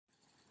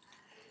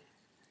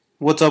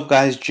What's up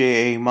guys,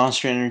 JA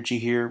Monster Energy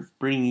here,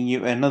 bringing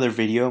you another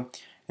video.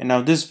 And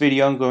now this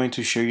video I'm going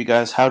to show you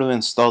guys how to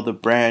install the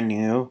brand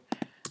new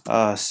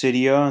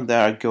cydia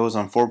that goes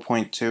on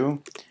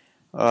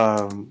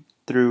 4.2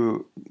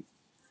 through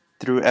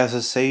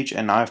SSH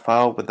and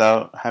iFile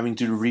without having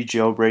to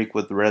re-jailbreak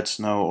with Red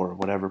Snow or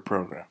whatever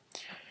program.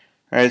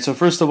 Alright, so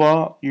first of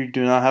all, you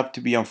do not have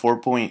to be on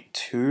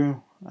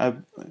 4.2.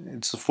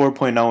 It's a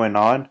 4.0 and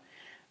on.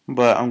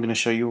 But I'm going to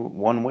show you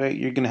one way.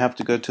 You're going to have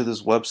to go to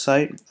this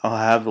website. I'll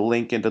have the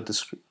link in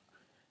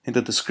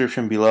the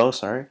description below,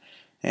 sorry.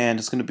 And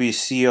it's going to be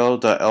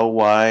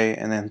co.ly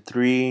and then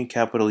 3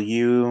 capital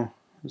U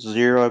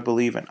 0 I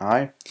believe and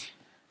I.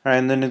 Alright,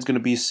 and then it's going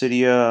to be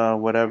cydia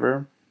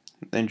whatever.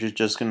 Then you're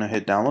just going to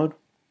hit download.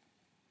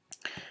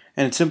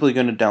 And it's simply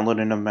going to download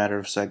in a matter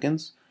of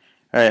seconds.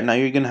 Alright, now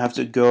you're going to have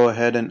to go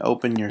ahead and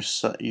open your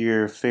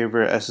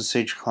favorite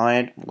SSH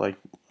client like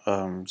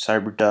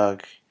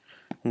CyberDuck,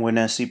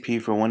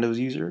 WinSCP for Windows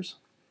users,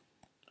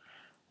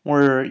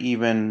 or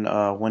even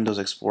Windows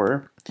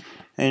Explorer,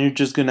 and you're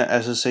just gonna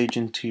SSH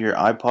into your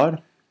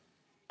iPod.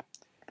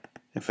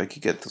 If I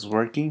could get this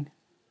working.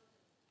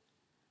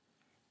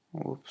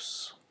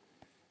 Whoops.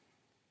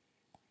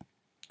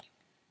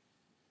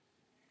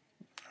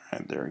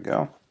 Alright, there we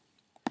go.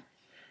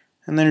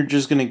 And then you're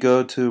just gonna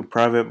go to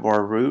private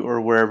bar root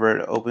or wherever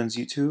it opens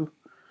you to.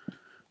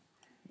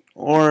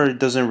 Or it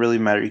doesn't really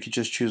matter, you could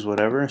just choose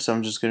whatever. So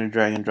I'm just gonna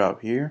drag and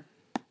drop here.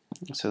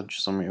 So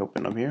just let me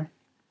open up here.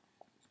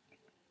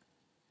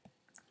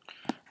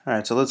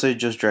 Alright, so let's say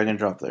just drag and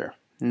drop there.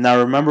 Now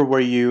remember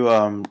where you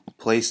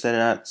placed it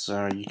at,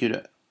 so you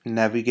could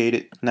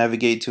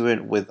navigate to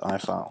it with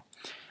iFile.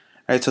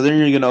 Alright, so then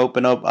you're gonna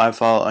open up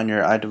iFile on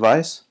your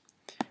iDevice.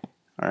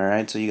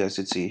 Alright, so you guys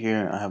can see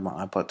here I have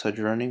my iPod Touch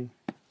running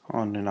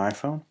on an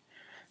iPhone.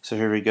 So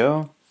here we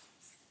go.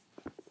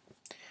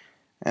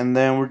 And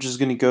then we're just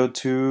gonna go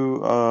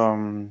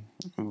to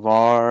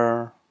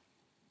var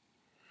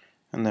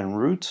and then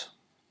root.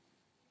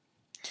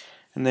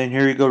 And then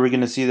here we go, we're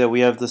going to see that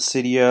we have the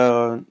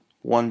cydia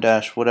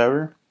 1-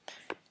 whatever.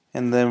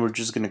 And then we're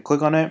just going to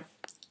click on it.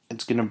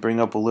 It's going to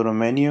bring up a little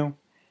menu.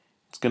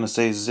 It's going to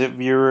say zip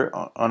viewer,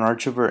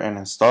 unarchiver, and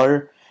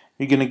installer.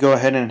 You're going to go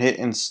ahead and hit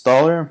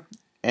installer.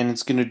 And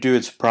it's going to do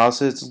its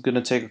process. It's going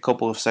to take a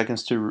couple of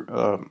seconds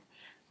to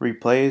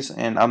replace.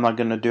 And I'm not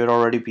going to do it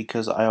already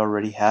because I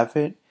already have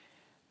it.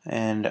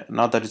 And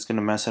not that it's going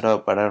to mess it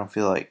up, but I don't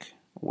feel like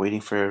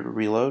waiting for it to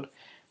reload.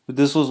 But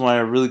this was my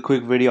really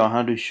quick video on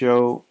how to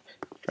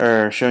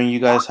showing you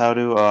guys how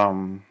to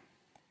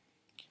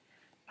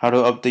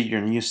update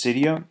your new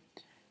cydia.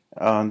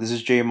 This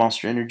is J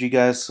Monster Energy,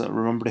 guys.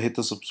 Remember to hit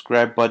the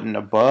subscribe button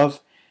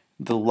above,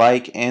 the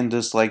like and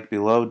dislike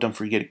below. Don't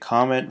forget to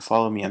comment,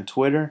 follow me on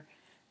Twitter,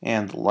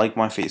 and like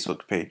my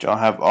Facebook page. I'll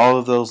have all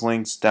of those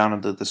links down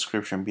in the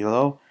description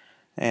below,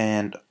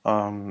 and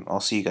I'll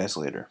see you guys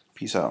later.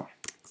 Peace out.